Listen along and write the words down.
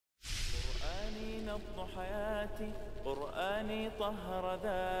نبض حياتي قرآني طهر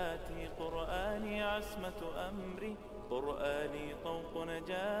ذاتي قرآني عصمة أمري قرآني طوق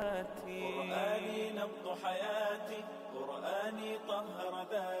نجاتي قرآني نبض حياتي قرآني طهر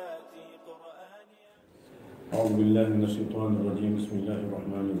ذاتي قرآني. أعوذ بالله من الشيطان الرجيم. بسم الله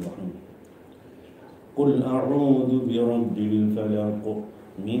الرحمن الرحيم. قل أعوذ برب الفلق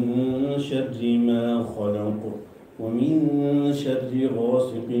من شر ما خلق ومن شر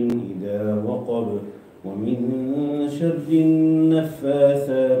غاسق إذا وقب ومن شر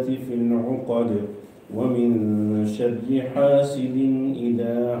النفاثات في العقد ومن شر حاسد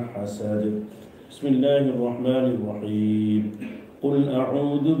إذا حسد. بسم الله الرحمن الرحيم. قل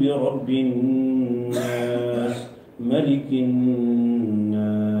أعوذ برب الناس ملك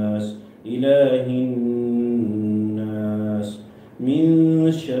الناس إله الناس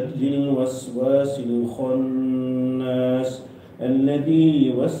من شر الوسواس الخناس الذي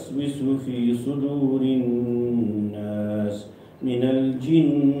يوسوس في صدور الناس من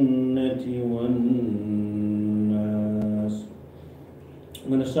الجنة والناس. I'm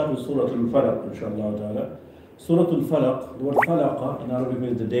going to start with Surah Al-Falaq, inshallah ta'ala. Surah Al-Falaq, the word falaqa in Arabic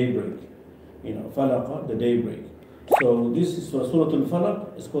means the daybreak. You know, falaqa, the daybreak. So this is Surah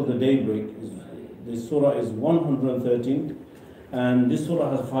Al-Falaq, it's called the daybreak. This surah is 113, and this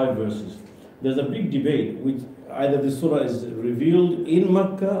surah has 5 verses. There's a big debate which either this surah is revealed in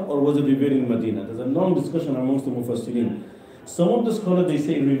Mecca or was it revealed in Medina. There's a long discussion amongst the Mufassirin. Some of the scholars, they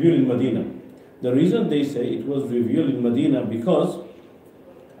say revealed in Medina. The reason they say it was revealed in Medina because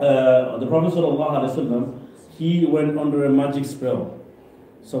the Prophet ﷺ, he went under a magic spell.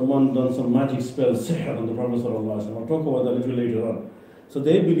 Someone done some magic spell, sihr, on the Prophet ﷺ. I'll talk about that a little later on. So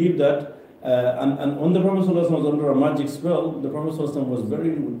they believe that, and when the Prophet ﷺ was under a magic spell, the Prophet ﷺ was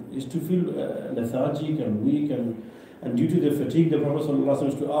used to feel lethargic and weak, and due to the fatigue, the Prophet ﷺ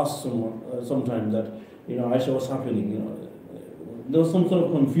used to ask someone sometimes that, Aisha, what's happening? There was some sort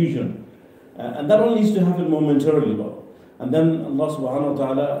of confusion, and that only used to happen momentarily. And then Allah subhanahu wa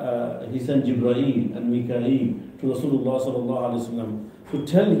ta'ala, He sent Jibreel and Mikaeel to Rasulullah sallallahu alaihi wasallam to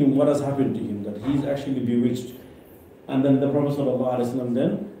tell him what has happened to him, that he is actually bewitched. And then the Prophet sallallahu alaihi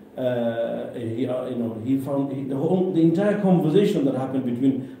wasallam he found the entire conversation that happened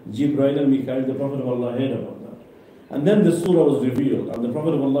between Jibreel and Mikaeel, the Prophet of Allah heard about that. And then the surah was revealed, and the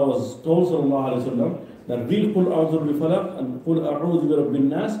Prophet of Allah was told sallallahu alaihi wasallam that read Qul a'udhu bil falaq and Qul a'udhu bi rabbin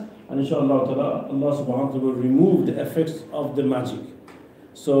nas, and inshallah ta'ala, Allah subhanahu wa ta'ala will remove the effects of the magic.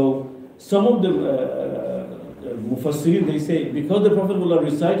 So some of the Mufassirin, they say, because the Prophet of Allah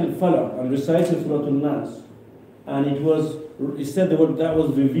recited Falaq and recited Surah An-Nas, and it said that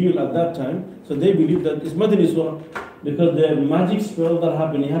was revealed at that time, so they believe that it's Madani Surah, because the magic spell that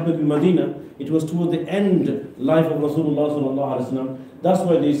happened, it happened in Medina. It was toward the end life of Rasulullah sallallahu alaihi wasallam. That's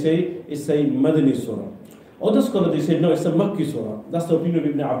why they say it's a Madani Surah. Other scholars, they say, no, it's a Makki Surah. That's the opinion of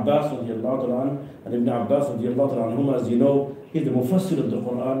Ibn Abbas radiallahu ta'ala, and Ibn Abbas radiallahu ta'ala, as you know, he's the Mufassir of the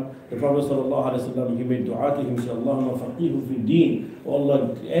Quran. The Prophet sallallahu alaihi wasallam, he made dua to him, say, Allahumma faqihu fi deen. Oh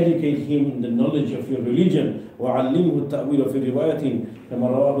Allah, educate him in the knowledge of your religion. وَعَلِّمْهُ التَّأْوِيلَ فِي رِوَايَةٍ كَمَا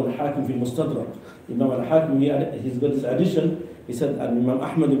رَوَاهُ الْحَاكِمْ فِي الْمُسْتَدْرَكِ. Imam al-Hakim, he's got this addition. He said, and Imam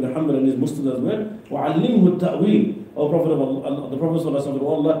Ahmad ibn Hanbal in his Musnad as well, وَعَلِّمْهُ التَّأْوِيلَ. Oh Prophet of Allah, the Prophet sallallahu alaihi wasallam,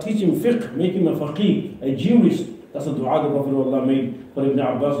 oh Allah, teach him fiqh, make him a faqih, a Jewish. That's a dua the Prophet of Allah made for Ibn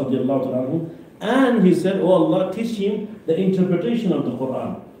Abbas radiallahu ta'ala. And he said, oh Allah, teach him the interpretation of the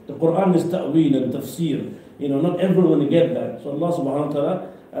Quran. The Quran is ta'weel and tafseer. Not everyone will get that. So Allah subhanahu wa ta'ala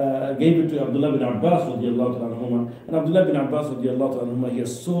gave it to Abdullah bin Abbas radiallahu ta'ala. And Abdullah bin Abbas radiallahu ta'ala, he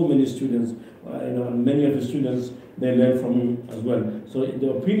has so many students, and many of his students, they learn from him as well. So the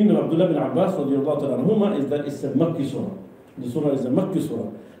opinion of Abdullah bin Abbas radiallahu ta'ala is that it's a Makki surah. The surah is a Makki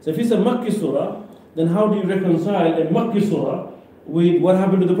surah. So if it's a Makki surah, then how do you reconcile a Makki surah with what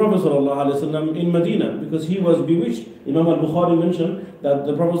happened to the Prophet ﷺ in Medina? Because he was bewitched. Imam al-Bukhari mentioned that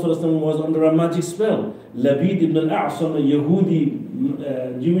the Prophet ﷺ was under a magic spell. Labid ibn al-A'sam, a Yehudi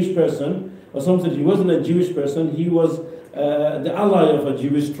Jewish person, or something, he wasn't a Jewish person, he was the ally of a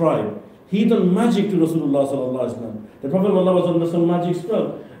Jewish tribe. He done magic to Rasulullah ﷺ. The Prophet was under some magic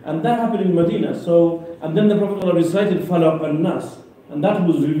spell. And that happened in Medina. And then the Prophet recited Falaq and Nas. And that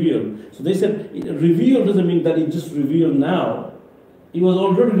was revealed. So they said, revealed doesn't mean that it just revealed now. It was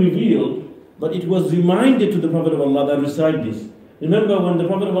already revealed, but it was reminded to the Prophet of Allah that recite this. Remember when the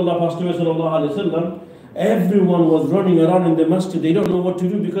Prophet of Allah passed away, sallallahu alaihi wasallam, everyone was running around in the masjid. They don't know what to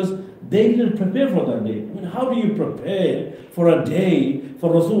do because they didn't prepare for that day. How do you prepare for a day for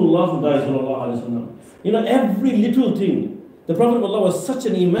Rasulullah to die, sallallahu alaihi wasallam? Every little thing. The Prophet of Allah was such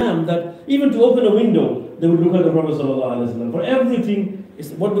an imam that even to open a window, they would look at the Prophet ﷺ. For everything,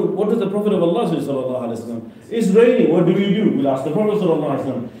 What does the Prophet of Allah say, sallallahu alaihi wasallam? It's raining, what do we do? We'll ask the Prophet sallallahu alaihi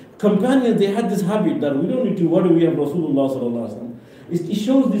wasallam. Companions, they had this habit that we don't need to worry, we have Rasulullah sallallahu alaihi wasallam. It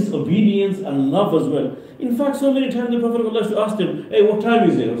shows this obedience and love as well. In fact, so many times the Prophet of Allah used to ask them, hey, what time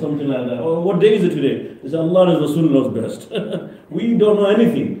is it? Or something like that. Or what day is it today? They say, Allah is Rasulullah's best. We don't know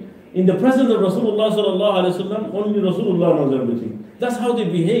anything. In the presence of Rasulullah sallallahu alaihi wasallam, only Rasulullah knows everything. That's how they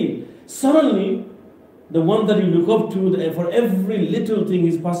behave. Suddenly, the one that you look up to, for every little thing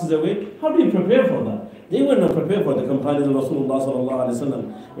he passes away, how do you prepare for that? They were not prepared for the companions of Rasulullah sallallahu alaihi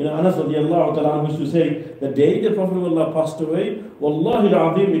wasallam. You know, An-Nas radiallahu ta'ala used to say, the day the Prophet of Allah passed away, Wallahi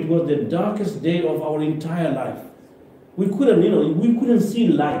al-Azim, it was the darkest day of our entire life. We couldn't see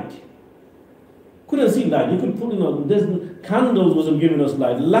light. Couldn't see light. You could put, candles wasn't giving us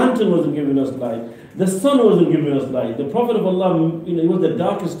light, lantern wasn't giving us light, the sun wasn't giving us light. The Prophet of Allah, it was the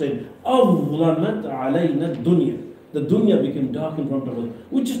darkest day. أَظْلَمَتْ عَلَيْنَا الدُّنْيا. The dunya became dark in front of us.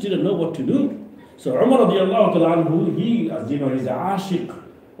 We just didn't know what to do. So Umar radiallahu ta'ala anhu, he, as you know, he's a ashiq.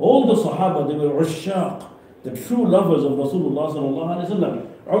 All the Sahaba, they were ushaq, the true lovers of Rasulullah sallallahu alaihi wasallam.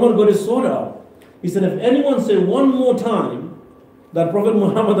 Umar got his sword out. He said, if anyone say one more time that Prophet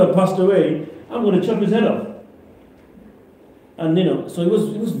Muhammad had passed away, I'm going to chop his head off. And so it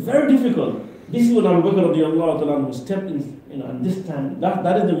was very difficult. This is when Abu Bakr radiallahu ta'ala anhu stepped in, at this time,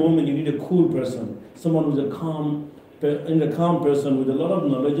 that is the moment you need a cool person, someone who's a calm person with a lot of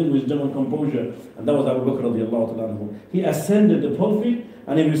knowledge and wisdom and composure. And that was Abu Bakr radiallahu ta'ala anhu. He ascended the pulpit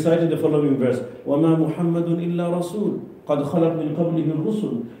and he recited the following verse: وَمَا مُحَمَّدٌ إِلَّا رَسُولٌ قَدْ خَلَتْ مِنْ قَبْلِهِ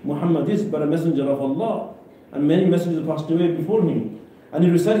الرُّسُلُ. Muhammad is but a messenger of Allah, and many messengers passed away before him. And he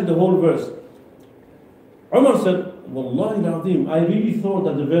recited the whole verse. Umar said, Wallahi al-Azim, I really thought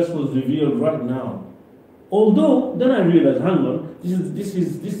that the verse was revealed right now. Although, then I realized, hang on,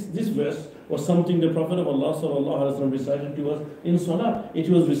 this verse was something the Prophet of Allah sallallahu alaihi wasallam recited to us in Salah. It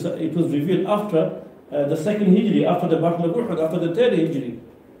was revealed after the second Hijri, after the Battle of Uhud, after the third Hijri.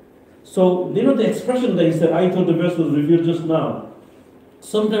 So, the expression that he said, I thought the verse was revealed just now.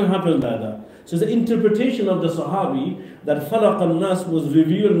 Sometimes happens like that. So the interpretation of the Sahabi that Falaq An-Nas was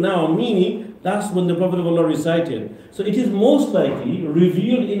revealed now, meaning that's when the Prophet of Allah recited. So it is most likely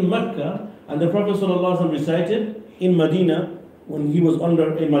revealed in Mecca and the Prophet sallallahu alaihi wasallam recited in Medina when he was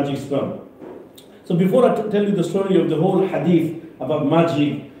under a magic spell. So before I tell you the story of the whole hadith about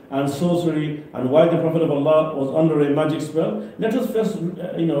magic and sorcery and why the Prophet of Allah was under a magic spell, let us first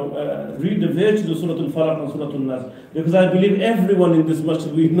read the verses of Surah Al-Falaq and Surah An-Nas, because I believe everyone in this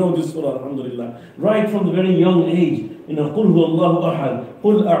masjid, we know this surah, alhamdulillah, right from the very young age. قُلْ هُوَ اللَّهُ أَحَدٌ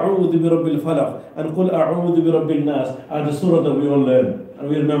قُلْ أَعُوذُ بِرَبِّ الْفَلَقِ and قُلْ أَعُوذُ بِرَبِّ النَّاسِ are the surah that we all learn and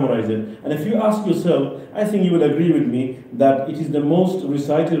we'll memorize it. And if you ask yourself, I think you will agree with me that it is the most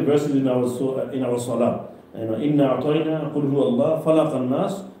recited verses in our salah. Inna a'tayna, qul huwa Allah, falaq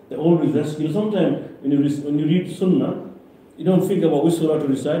an-nas. They always rescue. Sometimes when you read Sunnah, you don't think about which surah to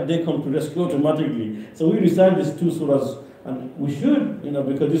recite, they come to rescue automatically. So we recite these two surahs, and we should,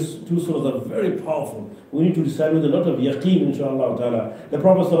 because these two surahs are very powerful. We need to recite with a lot of yaqeen, inshaAllah ta'ala. The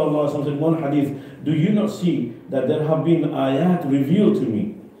Prophet ﷺ said in one hadith, do you not see that there have been ayat revealed to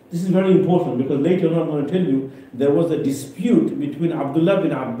me? This is very important because later on I'm going to tell you there was a dispute between Abdullah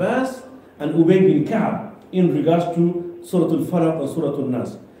bin Abbas and Ubay bin Ka'b in regards to Surah Al-Falaq and Surah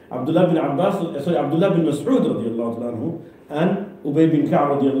An-Nas. Abdullah bin Mas'ud radiallahu anhu and Ubay bin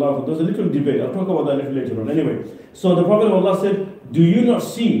Ka'b radiallahu anhu. There's a little debate. I'll talk about that a little later on. Anyway, so the Prophet of Allah said, do you not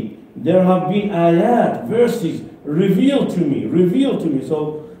see there have been ayat, verses revealed to me.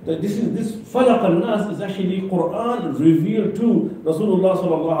 So this Falaq An-Nas is actually Quran revealed to Rasulullah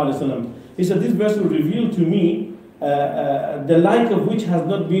sallallahu alaihi wasallam. He said this verse will reveal to me the like of which has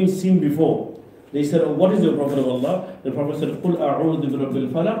not been seen before. They said, what is the Prophet of Allah? The Prophet said, قُلْ أَعُوذُ بِرَبِّ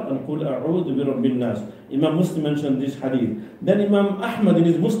الْفَلَقِ and قُلْ أَعُوذُ بِرَبِّ النَّاسِ. Imam Muslim mentioned this hadith. Then Imam Ahmad in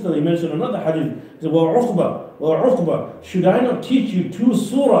his Muslim, he mentioned another hadith. He said, وَعُقْبَ should I not teach you two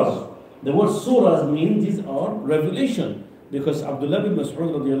surahs? The word surahs means these are revelation. Because Abdullah bin Mas'ud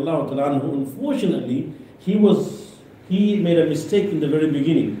radiallahu ta'ala anhu, unfortunately, he made a mistake in the very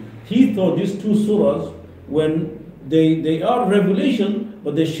beginning. He thought these two surahs, when they are revelation,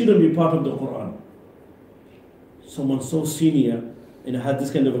 but they shouldn't be part of the Quran. Someone so senior had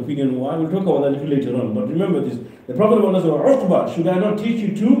this kind of opinion. Why? We'll talk about that a little later on. But remember this. The Prophet of Allah said, Uqba, should I not teach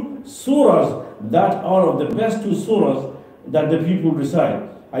you two surahs that are of the best two surahs that the people recite?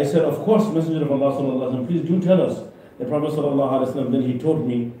 I said, of course, Messenger of Allah sallallahu alaihi wasallam, please do tell us. The Prophet sallallahu alaihi wasallam, then he taught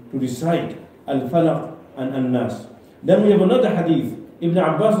me to recite Al-Falaq and An-Nas. Then we have another hadith. Ibn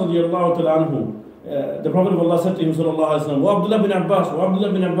Abbas radiallahu ta'ala anhu the Prophet of Allah said to him, sallallahu alaihi wasallam, "Wa Abdullah bin Abbas, Wa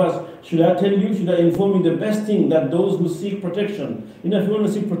Abdullah bin Abbas, should I tell you, should I inform you the best thing that those who seek protection, if you want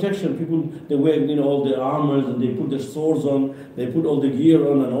to seek protection, people, they wear, all the armors and they put their swords on, they put all the gear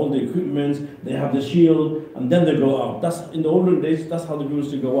on and all the equipment, they have the shield, and then they go out. That's, in the olden days, that's how the people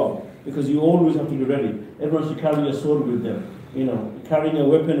used to go out, because you always have to be ready. Everyone should carry a sword with them. Carrying a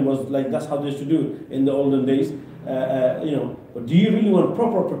weapon was like, that's how they used to do in the olden days. But do you really want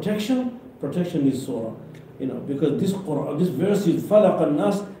proper protection? Protection is surah. Because this verse is Falaq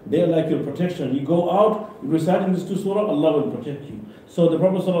An-Nas, they are like your protection. You go out, reciting these two surah, Allah will protect you. So the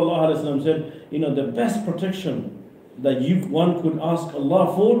Prophet ﷺ said, the best protection that one could ask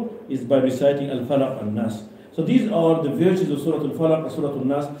Allah for is by reciting Al-Falaq An-Nas. So these are the virtues of Surah Al-Falaq and Surah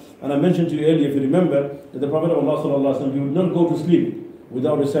Al-Nas. And I mentioned to you earlier, if you remember, that the Prophet of Allah ﷺ, he would not go to sleep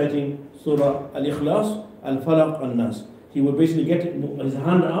without reciting Surah Al-Ikhlas, Al-Falaq, An-Nas. He would basically get his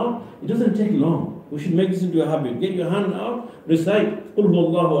hand out. It doesn't take long. We should make this into a habit. Get your hand out, recite Qul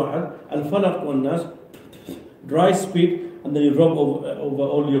Huwallahu Ahad, Al-Falaq wa An-Nas, dry spit, and then you rub over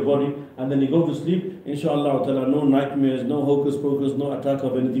all your body, and then you go to sleep. Inshallah ta'ala, no nightmares, no hocus pocus, no attack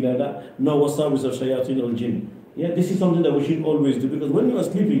of anything like that, no wasawis of shayateen or jinn. Yeah, this is something that we should always do, because when you are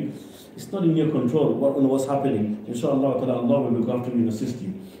sleeping, it's not in your control what's happening. Inshallah ta'ala, Allah will look after you and assist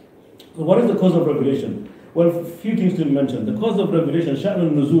you. So what is the cause of revelation? Well, a few things to mention. The cause of revelation,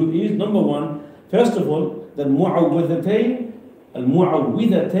 Sha'nun Nuzul, is number one, first of all, that Mu'awwidhatayn,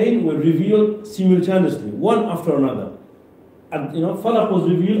 Al-Mu'awwidhatayn were revealed simultaneously, one after another. And Falaq was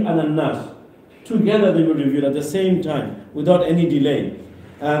revealed and An-Nas. Together they were revealed at the same time, without any delay.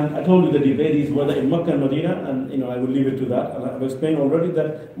 And I told you the debate is whether in Makkah and Medina, and I will leave it to that. And I've explained already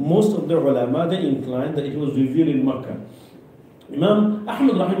that most of the ulama, they inclined that it was revealed in Makkah. Imam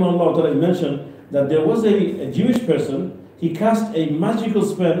Ahmad rahimahullah ta'ala mentioned that there was a Jewish person, he cast a magical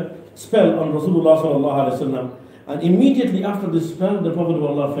spell on Rasulullah sallallahu alaihi wasallam, and immediately after the spell, the Prophet of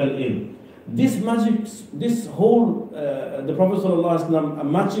Allah fell ill. The Prophet sallallahu alaihi wasallam, a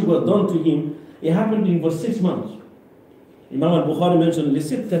magic was done to him. It happened to him for 6 months. Imam al-Bukhari mentioned,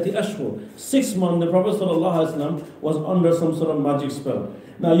 لِسِتَّةِ أَشْهُرٍ 6 months, the Prophet sallallahu alaihi wasallam was under some sort of magic spell.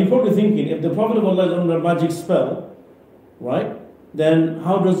 Now you're probably thinking, if the Prophet of Allah is under a magic spell, right? Then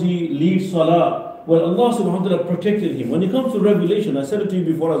how does he leave salah? Well, Allah subhanahu wa ta'ala protected him. When it comes to revelation, I said it to you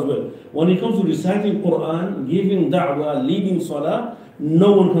before as well, when it comes to reciting Quran, giving da'wah, leading salah,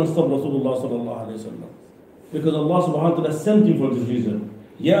 no one can stop Rasulullah sallallahu alayhi wa sallam. Because Allah subhanahu wa ta'ala sent him for this reason.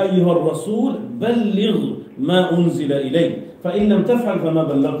 Ya ayyuha rasul balligh ma unzila ilayk, fa in lam taf'al fama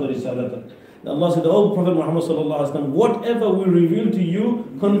ballaghta risalatak. Allah said, "O Prophet Muhammad sallallahu alayhi wa sallam, whatever we reveal to you,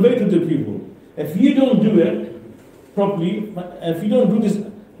 convey to the people. If you don't do it properly, if you don't do this,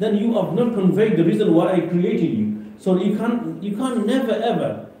 then you have not conveyed the reason why I created you." So you can't never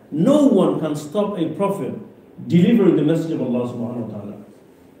ever, no one can stop a prophet delivering the message of Allah subhanahu wa ta'ala.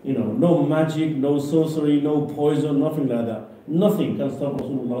 No magic, no sorcery, no poison, nothing like that. Nothing can stop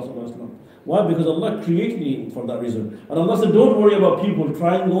Rasulullah sallallahu alaihi wasallam. Why? Because Allah created him for that reason. And Allah said, don't worry about people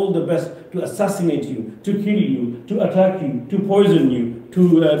trying all the best to assassinate you, to kill you, to attack you, to poison you,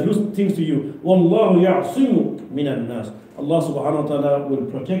 to do things to you. Wallahu ya'simu min an-nas. Allah subhanahu wa ta'ala will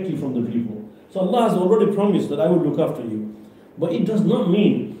protect you from the people. So Allah has already promised that I will look after you. But it does not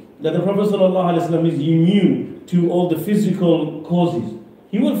mean that the Prophet sallallahu alaihi wasallam is immune to all the physical causes.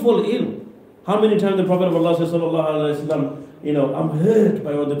 He will fall ill. How many times the Prophet of Allah says sallallahu alaihi wasallam, I'm hurt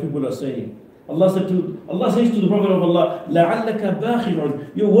by what the people are saying. Allah says to the Prophet of Allah, لَعَلَّكَ بَاخِعٌ.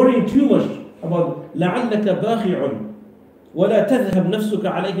 You're worrying too much about لَعَلَّكَ بَاخِعٌ وَلَا تَذْهَبْ نَفْسُكَ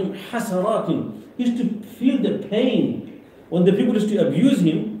عَلَيْهِمْ حَسَرَاتٍ. He used to feel the pain. When the people used to abuse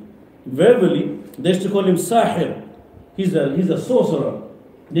him verbally, they used to call him sahir. He's a sorcerer.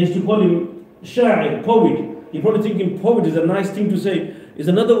 They used to call him sha'ir, poet. You're probably thinking poet is a nice thing to say. It's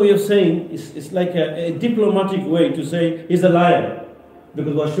another way of saying, it's like a diplomatic way to say he's a liar.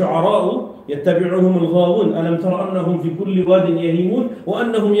 Because وَالشُّعَرَاءُ يَتَّبِعُهُمُ الْغَاوُونَ أَلَمْ تَرَ أَنَّهُم فِي كُلِّ وَادٍ يَهِيمُونَ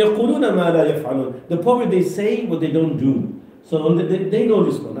وَأَنَّهُمْ يَقُولُونَ مَا لَا يَفْعَلُونَ. The poet, they say what they don't do. So they know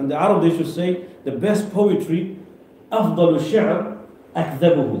this one. And the Arab, they should say, the best poetry, أَفْضَلُ الشِّعْرِ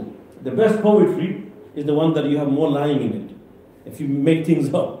أَكْذَبُهُ. The best poetry is the one that you have more lying in it, if you make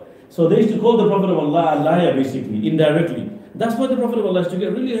things up. So they used to call the Prophet of Allah a liar, basically, indirectly. That's why the Prophet of Allah used to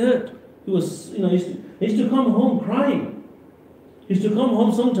get really hurt. He was, he used to come home crying. He used to come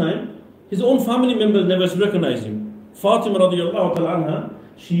home sometime, his own family members never recognized him. Fatima radiallahu ta'ala anha,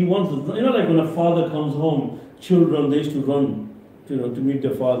 she wanted, like when a father comes home, children, they used to run to meet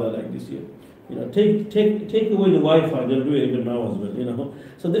their father like this here. take away the Wi-Fi. They'll do it even now as well.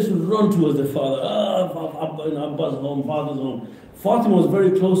 So they should run towards the father. Abba's home, father's home. Fatima was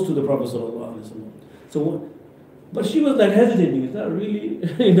very close to the Prophet sallallahu alaihi wasallam. But she was like hesitating. Is that really,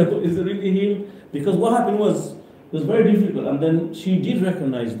 is it really him? Because what happened was, it was very difficult. And then she did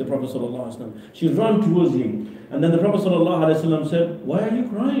recognize the Prophet sallallahu alaihi wasallam. She ran towards him. And then the Prophet sallallahu alaihi wasallam said, "Why are you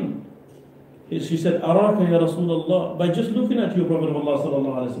crying?" She said, "Araka ya Rasulullah." By just looking at you, Prophet of Allah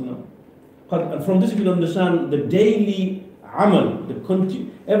sallallahu alaihi wasallam. And from this you can understand the daily amal,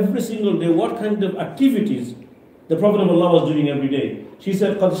 every single day, what kind of activities the Prophet of Allah was doing every day. She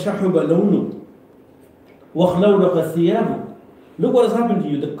said, قَدْ شَحُبَ لَوْنُكَ وَخْلَوْلَكَ ثِيَابُكَ. Look what has happened to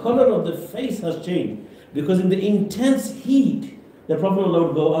you. The color of the face has changed. Because in the intense heat, the Prophet of Allah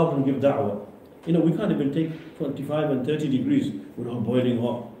would go out and give da'wah. We can't even take 25 and 30 degrees without boiling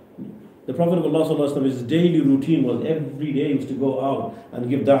hot. The Prophet of Allah sallallahu alaihi wasallam, his daily routine was every day he was to go out and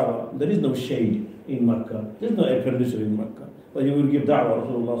give da'wah. There is no shade in Makkah. There is no air conditioner in Makkah. But he would give da'wah,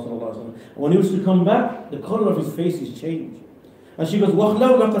 Rasulullah sallallahu alaihi wasallam. And when he was to come back, the color of his face is changed. And she goes,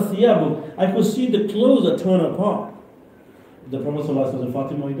 وَخْلَوْلَكَ ثِيَابُكَ. I could see the clothes are torn apart. The Prophet sallallahu alaihi wasallam said,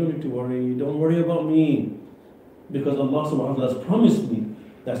 Fatima, you don't need to worry. Don't worry about me. Because Allah subhanahu wa ta'ala has promised me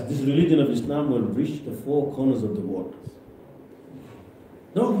that this religion of Islam will reach the four corners of the world.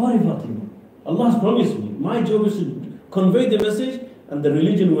 Don't worry, Fatima. Allah has promised me. My job is to convey the message, and the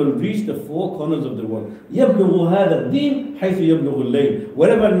religion will reach the four corners of the world. يَبْلُغُ هَذَا الدِّينَ حَيْثُ يَبْلُغُ اللَّيْلِ.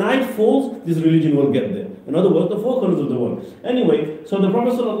 Wherever night falls, this religion will get there. In other words, the four corners of the world. Anyway, so the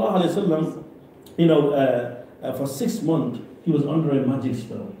Prophet sallallahu alaihi wasallam, for 6 months, he was under a magic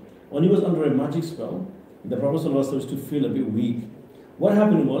spell. When he was under a magic spell, the Prophet sallallahu alaihi wasallam used to feel a bit weak. What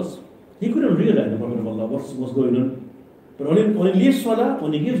happened was, he couldn't realize, the Prophet of Allah, what's going on. But when he leaves salah,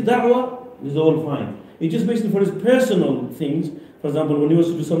 when he gives da'wah, it's all fine. It's just basically for his personal things. For example, when he was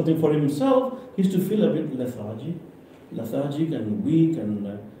to do something for himself, he used to feel a bit lethargic and weak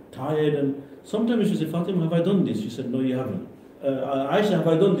and tired. And sometimes he used to say, Fatima, have I done this? She said, no, you haven't. Aisha, have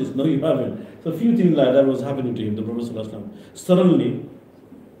I done this? No, you haven't. So a few things like that was happening to him, the Prophet sallallahu alaihi wasallam. Suddenly,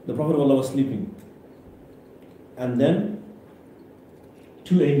 the Prophet of Allah was sleeping. And then,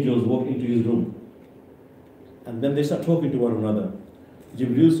 2 angels walked into his room. And then they start talking to one another.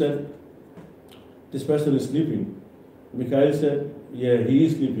 Jibreel said, this person is sleeping. Mikhail said, yeah, he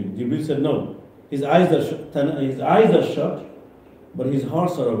is sleeping. Jibreel said, no. His eyes are shut, but his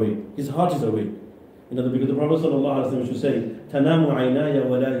hearts are awake. His heart is awake. Because the Prophet sallallahu alaihi wasallam should say, "Tanamu aynaya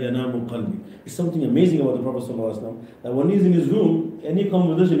wa la yanamu qalbi." It's something amazing about the Prophet sallallahu alaihi wasallam that when he's in his room, any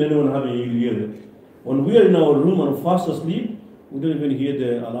conversation anyone having, you hear it. When we are in our room and fast asleep, we don't even hear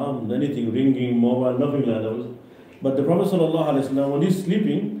the alarm, anything ringing, mobile, nothing like that. But the Prophet ﷺ, when he's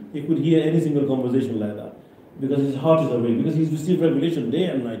sleeping, he could hear any single conversation like that. Because his heart is awake. Because he's received revelation day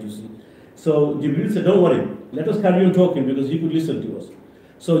and night, you see. So Jibreel said, don't worry, let us carry on talking because he could listen to us.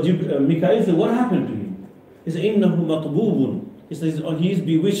 So Mikhail said, what happened to him? He said, إِنَّهُ مَطْبُوبٌ. He says, oh, he is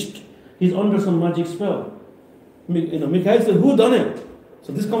bewitched. He's under some magic spell. Mikhail said, who done it?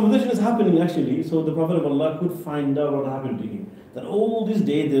 So this conversation is happening actually. So the Prophet of Allah could find out what happened to him. That all this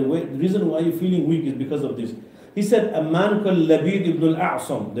day, the reason why you're feeling weak is because of this. He said, a man called Labid ibn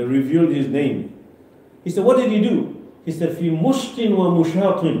al-A'sam, they revealed his name. He said, what did he do? He said, fi mushtin wa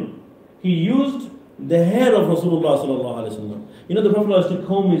mushatin. He used the hair of Rasulullah sallallahu alaihi wasallam. The Prophet used to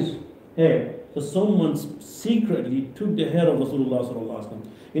comb his hair. So someone secretly took the hair of Rasulullah sallallahu alaihi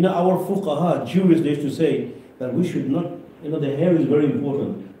wasallam. Our fuqaha, Jewish, they used to say that we should not, the hair is very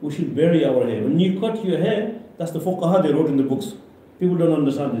important. We should bury our hair. When you cut your hair, that's the fuqaha they wrote in the books. People don't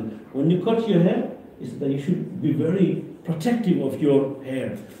understand it. When you cut your hair, it's that you should be very protective of your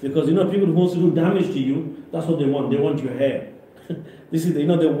hair. Because people who want to do damage to you, that's what they want. They want your hair. This is the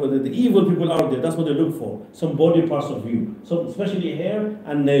evil people out there, that's what they look for. Some body parts of you. So especially hair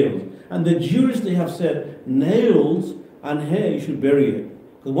and nails. And the Jews, they have said, nails and hair, you should bury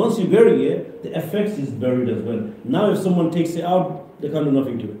it. Because once you bury it, the effects is buried as well. Now if someone takes it out, they can't do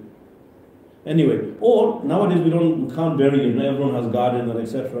nothing to it. Anyway, or nowadays we can't bury it. Everyone has garden and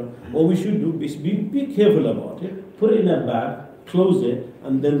etc. What we should do is be careful about it. Put it in a bag, close it,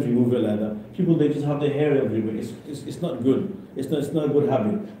 and then remove it like that. People, they just have their hair everywhere. It's not good. It's not a good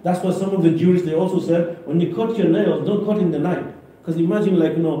habit. That's why some of the Jews, they also said, when you cut your nails, don't cut in the night. Because imagine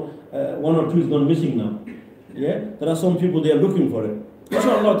one or two is gone missing now. Yeah, there are some people, they are looking for it.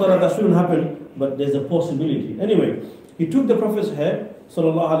 Inshallah ta'ala, that shouldn't happen, but there's a possibility. Anyway, he took the Prophet's hair,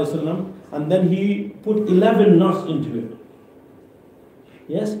 sallallahu alaihi wasallam, and then he put 11 knots into it.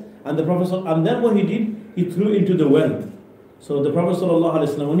 Yes, and then what he did, he threw into the well. So the Prophet sallallahu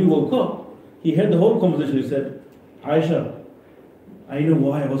alaihi wasallam, when he woke up, he heard the whole conversation. He said, Aisha, I know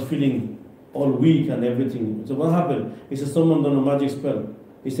why I was feeling all weak and everything. So what happened? He said, someone done a magic spell.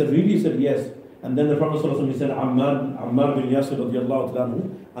 He said, really? He said, yes. And then the Prophet ﷺ, he said, Ammar bin Yasir radiallahu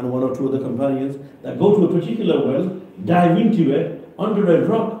anhu, and one or two other companions, that go to a particular well, dive into it, under a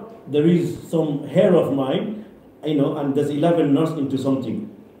rock, there is some hair of mine, and there's 11 knots into something.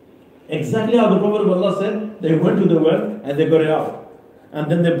 Exactly how the Prophet of Allah said, they went to the well and they got it out. And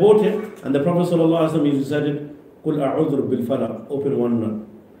then they bought it, and the Prophet ﷺ, he recited, قُلْ أَعُوذُ بِالْفَلَقِ, open one knot.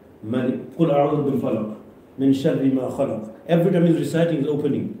 قُلْ أَعُوذُ بِالْفَلَقِ مِنْ شَرِّ مَا خَلَقَ. Every time he's reciting, he's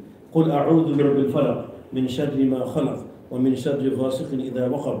opening. قُلْ أَعُوذُ بِرَبِّ الْفَلَقِ مِنْ شَرِّ مَا خَلَقَ وَمِنْ شَرِّ غَاسِقٍ إِذَا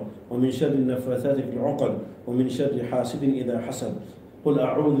وَقَبَ وَمِنْ شَرِّ النَّفَّاثَاتِ فِي الْعُقَدِ وَمِنْ شَرِّ حَاسِدٍ إِذَا حَسَدَ قُلْ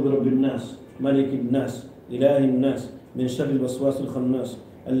أَعُوذُ بِرَبِّ النَّاسِ مَلِكِ النَّاسِ إِلَهِ النَّاسِ مِنْ شَرِّ الْوَسْوَاسِ الْخَنَّاسِ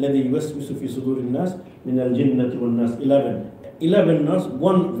الَّذِي يُوَسْوِسُ فِي صُدُورِ النَّاسِ مِنَ الْجِنَّةِ وَالنَّاسِ. 11 knots,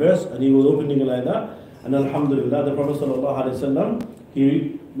 one verse, and he was opening like that. And Alhamdulillah, the Prophet ﷺ,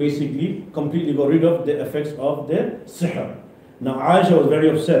 he basically completely got rid of the effects of the sihr. Now Aisha was very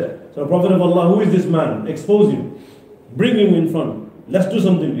upset. So the Prophet of Allah, who is this man? Expose him. Bring him in front. Let's do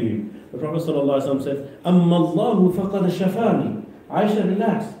something to him. The Prophet ﷺ said, Amma Allahu faqad shafani. Aisha,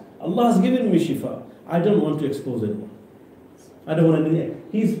 relax. Allah has given me shifa. I don't want to expose anyone. I don't want anything.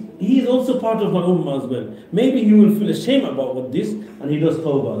 He is also part of my ummah as well. Maybe he will feel ashamed about this, and he does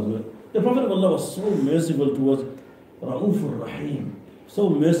tawbah as well. The Prophet of Allah was so merciful towards Ra'ufur Rahim, so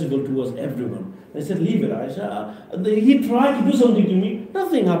merciful towards everyone. They said, leave it, Aisha. He tried to do something to me.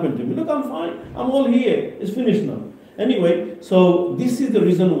 Nothing happened to me. Look, I'm fine. I'm all here. It's finished now. Anyway, so this is the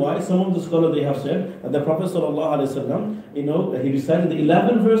reason why some of the scholars, they have said that the Prophet ﷺ, he recited the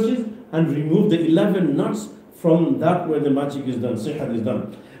 11 verses and removed the 11 knots from that where the magic is done, sihr is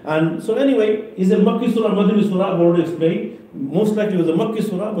done. And so anyway, is a Makki Surah, Madani Surah, I've already explained. Most likely it was a Makki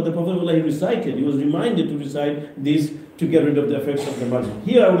Surah, but the Prophet of Allah, he recited, he was reminded to recite this to get rid of the effects of the magic.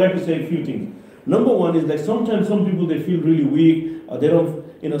 Here I would like to say a few things. Number one is like sometimes some people, they feel really weak, they don't,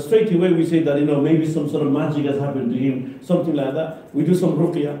 straight away we say that, maybe some sort of magic has happened to him, something like that. We do some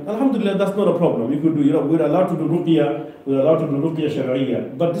ruqyah. Alhamdulillah, that's not a problem. You could do, we're allowed to do ruqyah, we're allowed to do ruqyah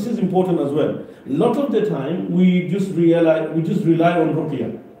shari'iyah. But this is important as well. A lot of the time, we just rely on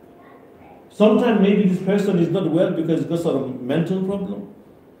ruqyah. Sometimes maybe this person is not well because he's got some mental problem.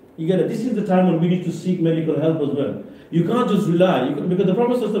 You get it? This is the time when we need to seek medical help as well. You can't just rely, because the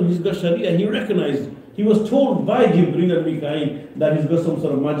Prophet ﷺ, he's got Sharia, he recognized, he was told by Jibreel and Mikael that he's got some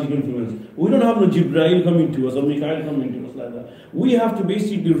sort of magic influence. We don't have no Jibreel coming to us or Mikael coming to us like that. We have to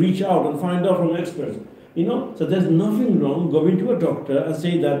basically reach out and find out from experts. So there's nothing wrong going to a doctor and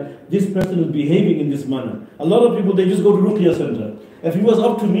say that this person is behaving in this manner. A lot of people, they just go to Ruqyah center. If it was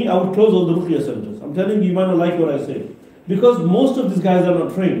up to me, I would close all the Ruqyah centers. I'm telling you, you might not like what I say. Because most of these guys are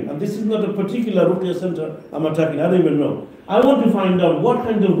not trained. And this is not a particular Ruqyah center I'm attacking. I don't even know. I want to find out what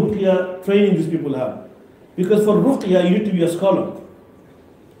kind of Ruqyah training these people have. Because for Ruqyah, you need to be a scholar.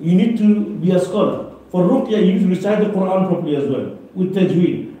 You need to be a scholar. For Ruqyah, you need to recite the Quran properly as well, with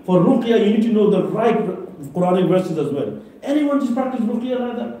tajweed. For Ruqyah, you need to know the right Quranic verses as well. Anyone just practice Ruqyah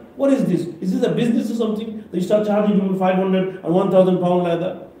like that? What is this? Is this a business or something? They start charging people 500 and 1,000 pounds like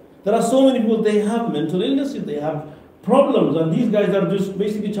that? There are so many people, they have mental illnesses, they have problems, and these guys are just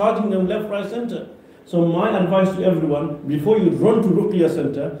basically charging them left, right, center. So my advice to everyone, before you run to Ruqyah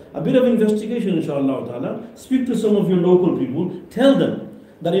center, a bit of investigation, inshallah ta'ala. Speak to some of your local people, tell them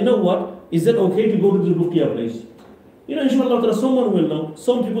that, is it okay to go to the Ruqyah place? Inshallah ta'ala, someone will know.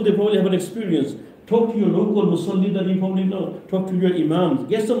 Some people, they probably have an experience. Talk to your local musalli that you probably know. Talk to your imams.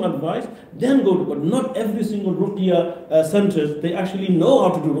 Get some advice, then go to, but not every single Ruqyah centers, they actually know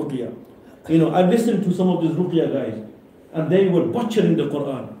how to do Ruqyah. I've listened to some of these Ruqyah guys, and they were butchering the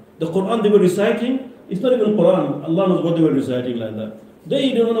Quran. The Quran they were reciting, it's not even Quran. Allah knows what they were reciting like that.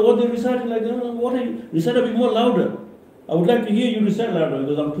 They don't know what they're reciting like that. What are you? Recite a bit more louder. I would like to hear you recite louder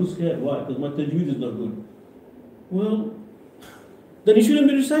because I'm too scared. Why? Because my tajweed is not good. Well, then you shouldn't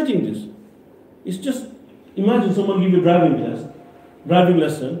be reciting this. It's just, imagine someone give you a driving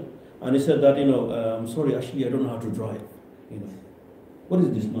lesson, and he said that, I'm sorry, actually I don't know how to drive. What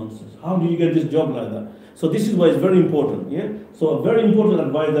is this nonsense? How do you get this job like that? So this is why it's very important. Yeah. So a very important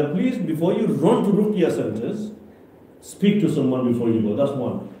advice that please, before you run to Ruqyah centers, speak to someone before you go. That's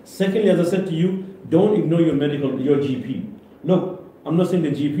one. Secondly, as I said to you, don't ignore your GP. Look, I'm not saying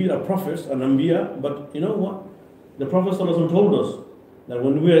the GP are prophets and Anbiya, but you know what? The Prophet ﷺ told us that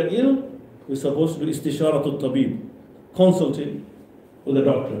when we are ill, we're supposed to do istisharatul tabib, consulting with the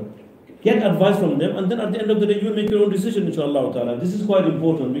doctor. Get advice from them, and then at the end of the day, you will make your own decision, inshallah ta'ala. This is quite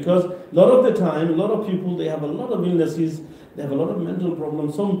important because a lot of the time, a lot of people, they have a lot of illnesses, they have a lot of mental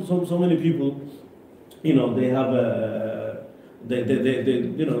problems. So many people, they have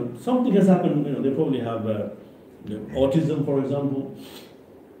you know, something has happened. You know, they probably have autism, for example,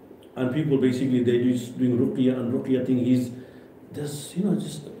 and people basically they're just doing ruqya, and ruqya thing is there's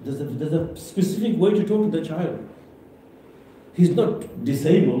there's a specific way to talk to the child. He's not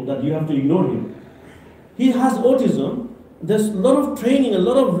disabled that you have to ignore him. He has autism. There's a lot of training,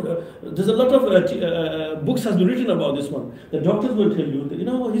 there's a lot of books has been written about this one. The doctors will tell you that, you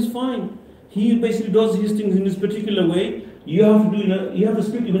know, he's fine. He basically does his things in this particular way. You have to you have to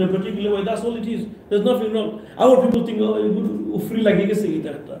speak to him in a particular way. That's all it is. There's nothing wrong. Our people think, oh, free like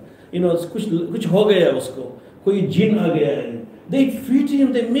you know, kuch ho gaya usko, koi jinn aa gaya hai. They treat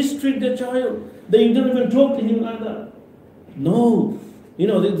him, they mistreat the child. They don't even talk to him like that. No. You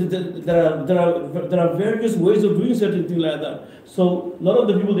know, there are various ways of doing certain things like that. So a lot of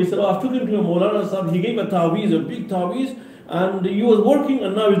the people, they said, oh, I've taken to a Maulana Sahib, he gave a ta'weez, a big ta'weez, and he was working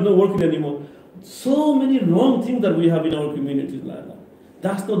and now he's not working anymore. So many wrong things that we have in our communities like that.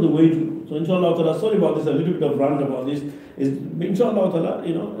 That's not the way to do. So inshallah ta'ala, sorry about this, a little bit of rant about this. Inshallah ta'ala,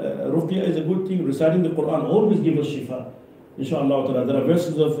 you know, ruqya is a good thing. Reciting the Quran always gives us shifa. Inshallah ta'ala, there are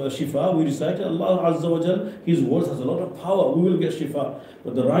verses of shifa we recite. Allah Azza wa Jal, His words has a lot of power. We will get shifa.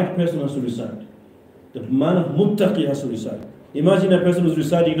 But the right person has to recite. The man of muttaqi has to recite. Imagine a person who's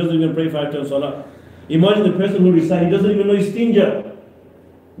reciting, he doesn't even pray 5 times salah. Imagine the person who recites, he doesn't even know his stinja.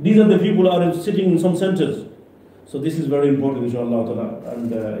 These are the people who are sitting in some centers. So this is very important, inshallah ta'ala.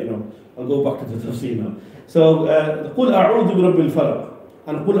 And you know, I'll go back to the tafsir now. So, قُلْ أَعُوذُ بِرَبِّ الْفَلَقِ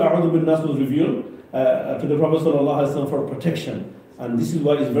and قُلْ أَعُوذُ بِالنَّاسِ was revealed to the Prophet ﷺ for protection. And this is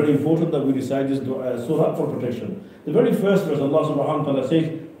why it's very important that we recite this surah for protection. The very first verse, Allah subhanahu wa ta'ala says,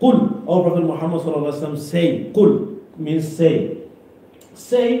 قُلْ, O Prophet Muhammad ﷺ, say. قُلْ means say.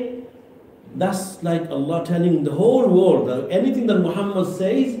 Say, that's like Allah telling the whole world that anything that Muhammad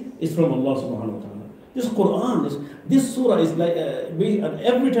says is from Allah subhanahu wa ta'ala. This Quran, this surah is like, and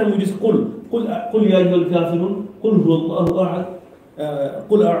every time we just قُلْ يَا أَيُّهَا الْكَافِرُونَ قُلْ هُوَ اللَّهُ أَحَدٌ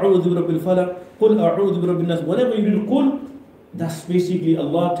قُلْ أَعُوذُ بِرَبِّ الْفَلَقِ قُلْ أَعُوذُ بِرَبِّ النَّاسِ. Whenever you do قُلْ, that's basically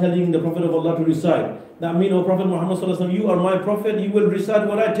Allah telling the Prophet of Allah to recite. That means, O Prophet Muhammad sallallahu alaihi wasallam, you are my Prophet, you will recite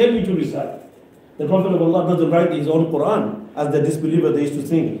what I tell you to recite. The Prophet of Allah doesn't write his own Quran, as the disbeliever they used to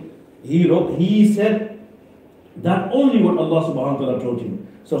think. He said that only what Allah subhanahu wa ta'ala told him.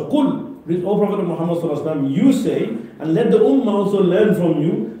 So قُلْ, O Prophet Muhammad sallallahu alaihi wasallam, you say, and let the Ummah also learn from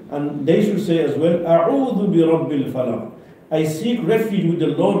you, and they should say as well, أَعُوذُ بِرَبِّ الْفَلَقِ, I seek refuge with the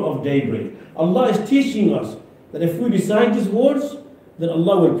Lord of daybreak. Allah is teaching us that if we recite these words, then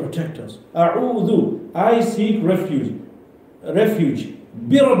Allah will protect us. A'udhu, I seek refuge.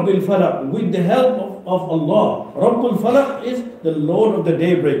 Bi-Rabbil Falaq, with the help of Allah. Rabbul Falaq is the Lord of the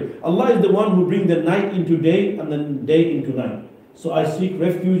daybreak. Allah is the one who brings the night into day and then day into night. So I seek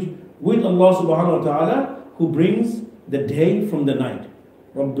refuge with Allah subhanahu wa ta'ala, who brings the day from the night.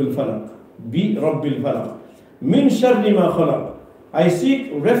 Rabbul Falaq. Bi-Rabbil Falaq. Min sharri ma khalaq. I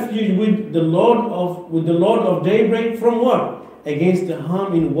seek refuge with the Lord of daybreak from what? Against the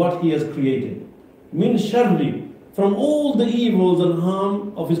harm in what He has created. Min sharri, from all the evils and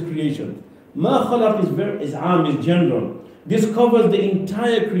harm of His creation. Ma khalaq is general. This covers the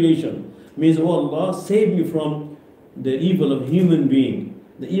entire creation. Means, oh Allah, save me from the evil of human being,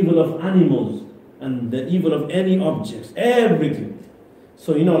 the evil of animals, and the evil of any objects, everything.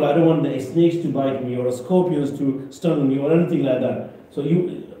 So, you know, I don't want the snakes to bite me or scorpions to sting me or anything like that. So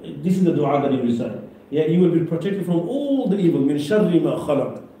this is the dua that you recite. Yeah, you will be protected from all the evil. Min sharri ma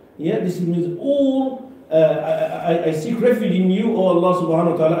khalaq. Yeah, this means all, I seek refuge in you, O Allah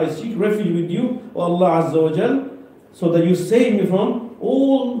subhanahu wa ta'ala. I seek refuge with you, O Allah azza wa jal, so that you save me from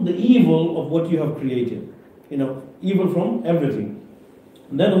all the evil of what you have created. You know, evil from everything.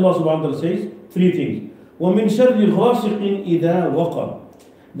 And then Allah subhanahu wa ta'ala says 3 things. وَمِن شَرِّ غَاسِقٍ إِذَا وَقَبَ,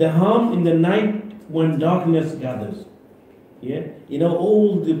 the harm in the night when darkness gathers. Yeah, you know,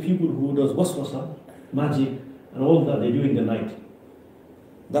 all the people who does waswasa, magic, and all that they do in the night.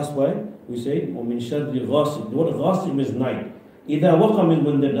 That's why we say, وَمِن شَرِّ غَاسِقٍ. The word غَاسِق means night. إِذَا وَقَبَ means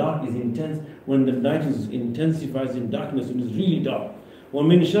when the dark is intense, when the night is intensifies in darkness, it is really dark.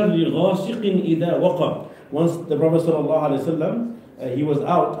 وَمِن شَرِّ غَاسِقٍ إِذَا وَقَبَ. Once the Prophet sallallahu alaihi wasallam, he was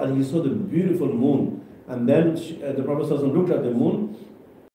out and he saw the beautiful moon. And then the Prophet sallallahu alaihi wasallam looked at the moon